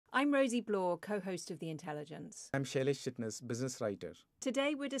I'm Rosie Blau, co-host of The Intelligence. I'm Shailesh Chitnis, business writer.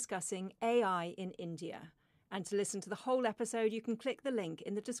 Today we're discussing AI in India. And to listen to the whole episode, you can click the link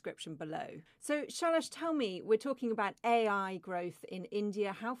in the description below. So, Shailesh, tell me, we're talking about AI growth in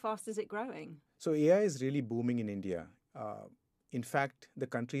India. How fast is it growing? So AI is really booming in India. In fact, the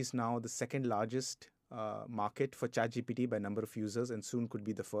country is now the second largest market for ChatGPT by number of users and soon could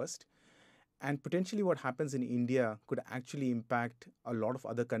be the first. And potentially what happens in India could actually impact a lot of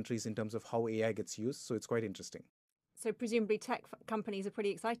other countries in terms of how AI gets used. So it's quite interesting. So presumably tech companies are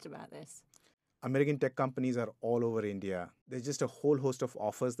pretty excited about this. American tech companies are all over India. There's just a whole host of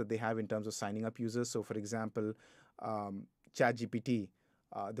offers that they have in terms of signing up users. So for example, ChatGPT,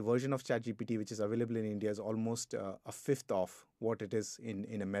 the version of ChatGPT which is available in India is almost a fifth of what it is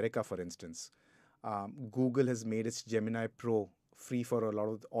in America, for instance. Google has made its Gemini Pro free for a lot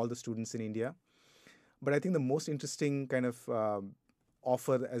of all the students in India. But I think the most interesting kind of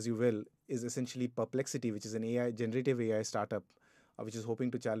offer, as you will, is essentially Perplexity, which is an generative AI startup, which is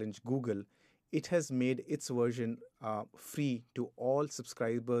hoping to challenge Google. It has made its version free to all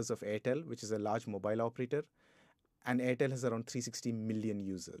subscribers of Airtel, which is a large mobile operator. And Airtel has around 360 million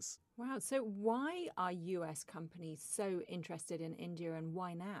users. Wow. So why are US companies so interested in India and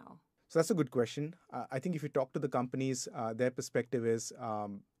why now? So that's a good question. I think if you talk to the companies, their perspective is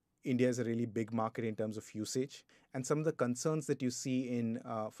India is a really big market in terms of usage. And some of the concerns that you see in,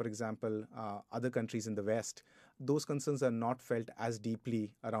 for example, other countries in the West, those concerns are not felt as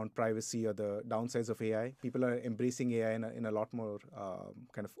deeply around privacy or the downsides of AI. People are embracing AI in a lot more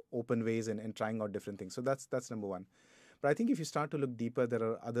kind of open ways and trying out different things. So that's number one. But I think if you start to look deeper, there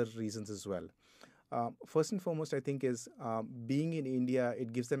are other reasons as well. First and foremost, I think is being in India,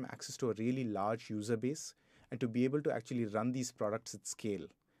 it gives them access to a really large user base and to be able to actually run these products at scale.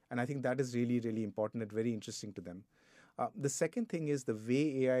 And I think that is really, really important and very interesting to them. The second thing is the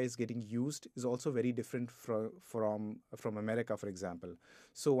way AI is getting used is also very different from America, for example.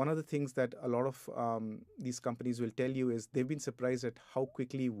 So one of the things that a lot of these companies will tell you is they've been surprised at how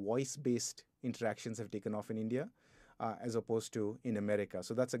quickly voice-based interactions have taken off in India as opposed to in America.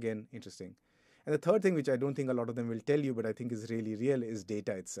 So that's, again, interesting. And the third thing, which I don't think a lot of them will tell you, but I think is really real, is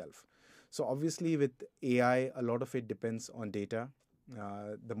data itself. So obviously with AI, a lot of it depends on data.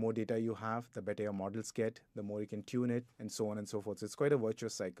 The more data you have, the better your models get, the more you can tune it, and so on and so forth. So it's quite a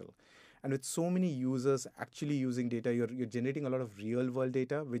virtuous cycle. And with so many users actually using data, you're generating a lot of real-world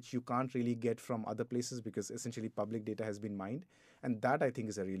data, which you can't really get from other places because essentially public data has been mined. And that, I think,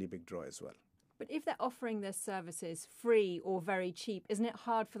 is a really big draw as well. But if they're offering their services free or very cheap, isn't it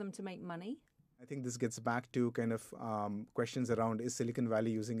hard for them to make money? I think this gets back to kind of questions around, is Silicon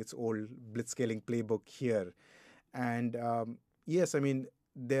Valley using its old blitzscaling playbook here? And yes, I mean,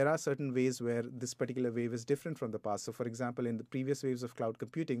 there are certain ways where this particular wave is different from the past. So for example, in the previous waves of cloud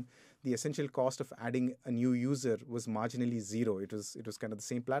computing, the essential cost of adding a new user was marginally zero. It was kind of the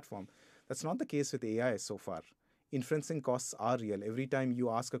same platform. That's not the case with AI so far. Inferencing costs are real. Every time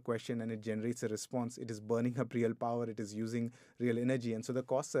you ask a question and it generates a response, it is burning up real power, it is using real energy. And so the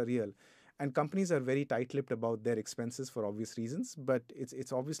costs are real. And companies are very tight-lipped about their expenses for obvious reasons, but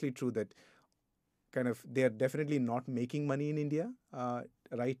it's obviously true that kind of they're definitely not making money in India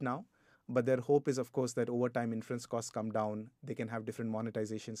right now. But their hope is, of course, that over time inference costs come down. They can have different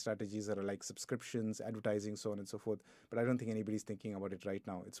monetization strategies that are like subscriptions, advertising, so on and so forth. But I don't think anybody's thinking about it right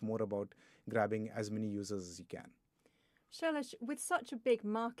now. It's more about grabbing as many users as you can. Shailesh, with such a big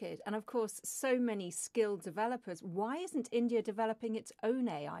market and, of course, so many skilled developers, why isn't India developing its own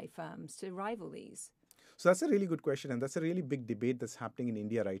AI firms to rival these? So that's a really good question. And that's a really big debate that's happening in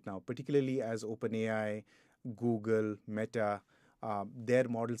India right now, particularly as OpenAI, Google, Meta, their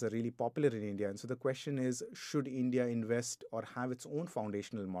models are really popular in India. And so the question is, should India invest or have its own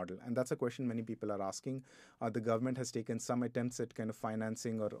foundational model? And that's a question many people are asking. The government has taken some attempts at kind of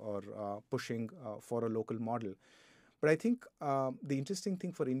financing or pushing for a local model. But I think the interesting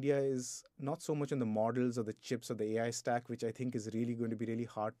thing for India is not so much on the models or the chips or the AI stack, which I think is really going to be really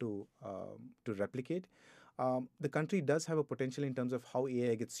hard to replicate. The country does have a potential in terms of how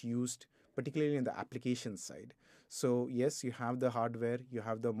AI gets used, particularly in the application side. So yes, you have the hardware, you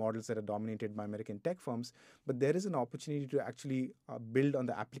have the models that are dominated by American tech firms, but there is an opportunity to actually build on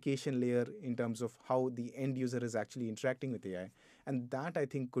the application layer in terms of how the end user is actually interacting with AI. And that, I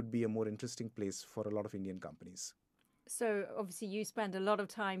think, could be a more interesting place for a lot of Indian companies. So obviously you spend a lot of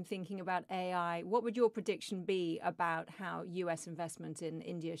time thinking about AI. What would your prediction be about how US investment in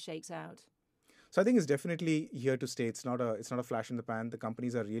India shakes out? So I think it's definitely here to stay. It's not a flash in the pan. The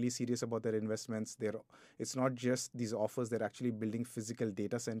companies are really serious about their investments. It's not just these offers. They're actually building physical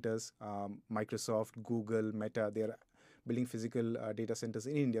data centers. Microsoft, Google, Meta, they're building physical data centers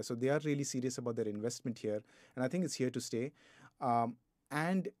in India. So they are really serious about their investment here, and I think it's here to stay.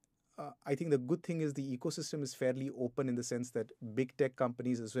 And I think the good thing is the ecosystem is fairly open in the sense that big tech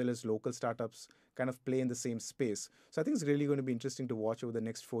companies as well as local startups kind of play in the same space. So I think it's really going to be interesting to watch over the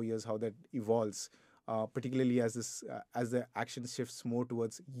next 4 years how that evolves, particularly as the action shifts more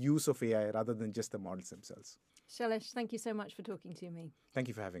towards use of AI rather than just the models themselves. Shailesh, thank you so much for talking to me. Thank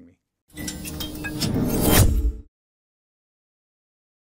you for having me.